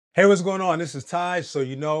Hey, what's going on? This is Ty. So,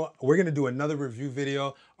 we're going to do another review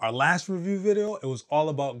video. Our last review video, it was all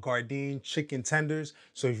about Gardein chicken tenders.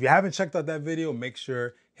 So if you haven't checked out that video, make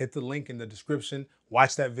sure hit the link in the description,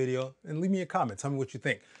 watch that video, and leave me a comment. Tell me what you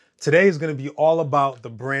think. Today is going to be all about the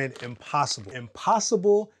brand Impossible.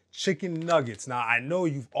 Impossible chicken nuggets. Now, I know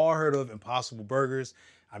you've all heard of Impossible Burgers.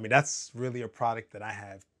 I mean, that's really a product that I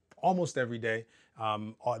have almost every day.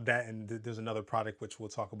 There's another product which we'll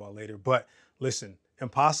talk about later. But listen,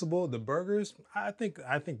 Impossible, the burgers, I think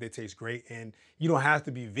they taste great, and you don't have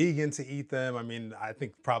to be vegan to eat them. I mean, I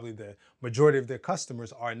think probably the majority of their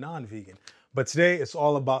customers are non-vegan. But today it's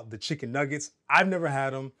all about the chicken nuggets. I've never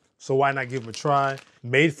had them, so why not give them a try?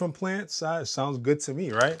 Made from plants, it sounds good to me,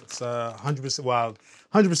 right? It's 100%, well,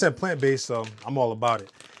 100% plant-based, so I'm all about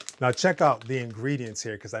it. Now check out the ingredients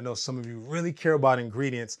here, because I know some of you really care about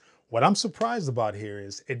ingredients. What I'm surprised about here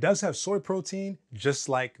is it does have soy protein, just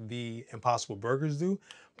like the Impossible Burgers do,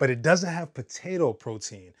 but it doesn't have potato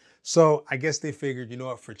protein. So I guess they figured, you know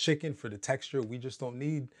what, for chicken, for the texture, we just don't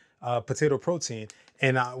need potato protein.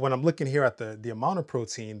 And when I'm looking here at the amount of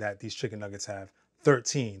protein that these chicken nuggets have,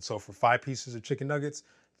 13. So for 5 pieces of chicken nuggets,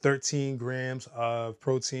 13 grams of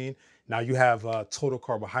protein. Now you have total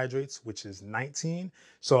carbohydrates, which is 19.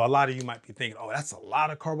 So a lot of you might be thinking, oh, that's a lot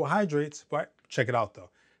of carbohydrates, but check it out though.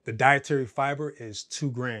 The dietary fiber is 2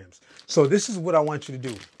 grams. So this is what I want you to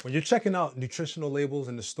do. When you're checking out nutritional labels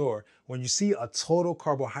in the store, when you see a total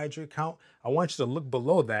carbohydrate count, I want you to look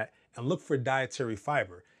below that and look for dietary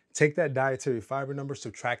fiber. Take that dietary fiber number,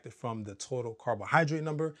 subtract it from the total carbohydrate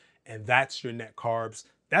number, and that's your net carbs.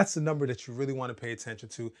 That's the number that you really want to pay attention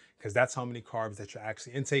to, because that's how many carbs that you're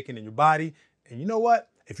actually intaking in your body. And you know what?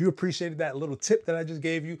 If you appreciated that little tip that I just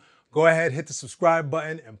gave you, go ahead, hit the subscribe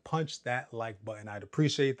button and punch that like button. I'd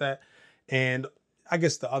appreciate that. And I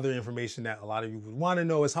guess the other information that a lot of you would want to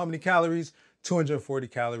know is how many calories. 240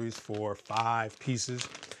 calories for 5 pieces.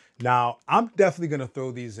 Now, I'm definitely going to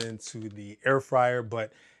throw these into the air fryer,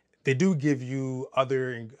 but they do give you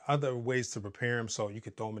other ways to prepare them. So you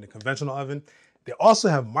could throw them in a conventional oven. They also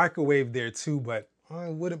have microwave there too, but I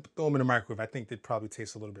wouldn't throw them in the microwave. I think they'd probably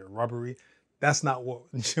taste a little bit rubbery. That's not what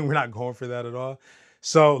we're not going for that at all.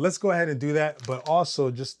 So let's go ahead and do that. But also,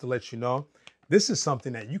 just to let you know, this is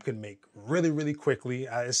something that you can make really, really quickly.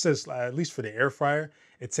 It says, at least for the air fryer,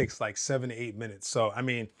 it takes like 7 to 8 minutes. So, I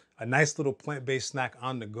mean, a nice little plant-based snack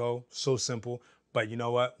on the go. So simple. But you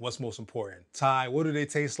know what? What's most important? Ty, what do they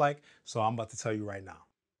taste like? So I'm about to tell you right now.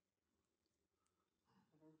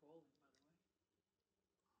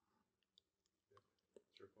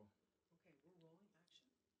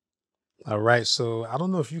 All right, so I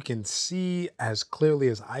don't know if you can see as clearly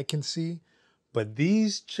as I can see, but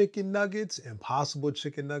these chicken nuggets, Impossible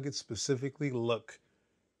chicken nuggets specifically, look,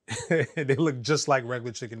 they look just like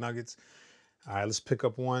regular chicken nuggets. All right, let's pick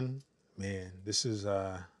up one. Man, this is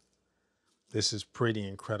pretty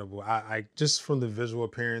incredible. I just from the visual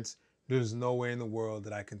appearance, there's no way in the world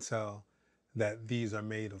that I can tell that these are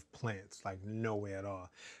made of plants. Like no way at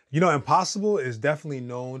all. Impossible is definitely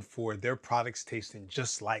known for their products tasting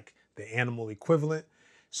just like the animal equivalent.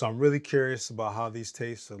 So I'm really curious about how these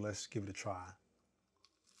taste. So let's give it a try.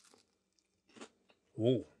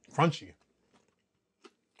 Ooh, crunchy.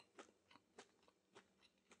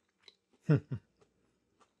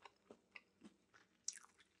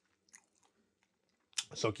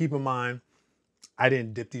 So keep in mind, I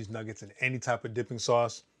didn't dip these nuggets in any type of dipping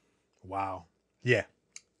sauce. Wow. Yeah.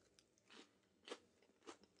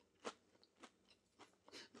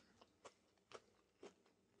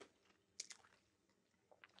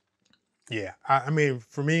 Yeah. I mean,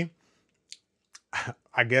 for me,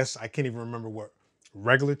 I guess I can't even remember what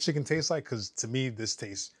regular chicken tastes like, because to me, this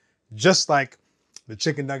tastes just like the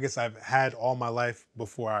chicken nuggets I've had all my life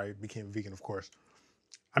before I became vegan, of course.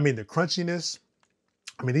 I mean, the crunchiness,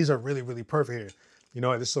 I mean, these are really, really perfect here. You know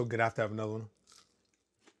what? This is so good. I have to have another one.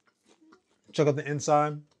 Check out the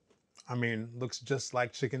inside. I mean, looks just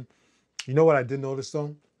like chicken. You know what I did notice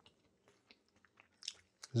though?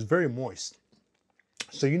 It's very moist.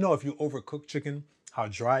 So if you overcook chicken, how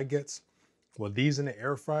dry it gets. Well, these in the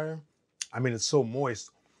air fryer, I mean, it's so moist.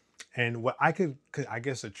 And what I could I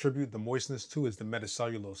guess attribute the moistness to is the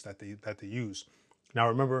metacellulose that they use. Now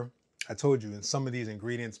remember, I told you in some of these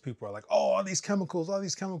ingredients, people are like, oh, all these chemicals, all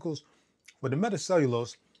these chemicals. But the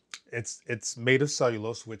metacellulose, it's made of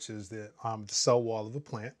cellulose, which is the cell wall of the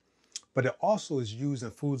plant. But it also is used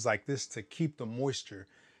in foods like this to keep the moisture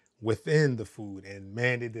within the food. And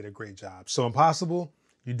man, they did a great job. So Impossible,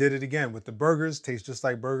 you did it again with the burgers, taste just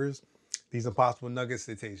like burgers. These Impossible nuggets,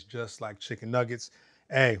 they taste just like chicken nuggets.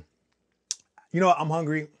 Hey, I'm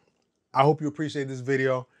hungry. I hope you appreciate this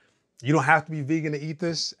video. You don't have to be vegan to eat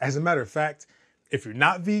this. As a matter of fact, if you're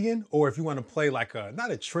not vegan, or if you want to play like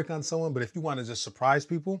not a trick on someone, but if you want to just surprise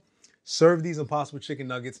people, serve these Impossible Chicken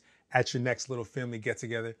Nuggets at your next little family get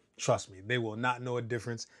together. Trust me, they will not know a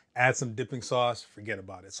difference. Add some dipping sauce, forget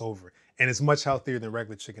about it, it's over. And it's much healthier than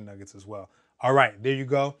regular chicken nuggets as well. All right, there you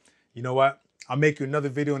go. You know what? I'll make you another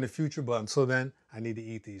video in the future, but until then, I need to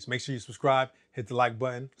eat these. Make sure you subscribe, hit the like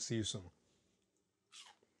button. See you soon.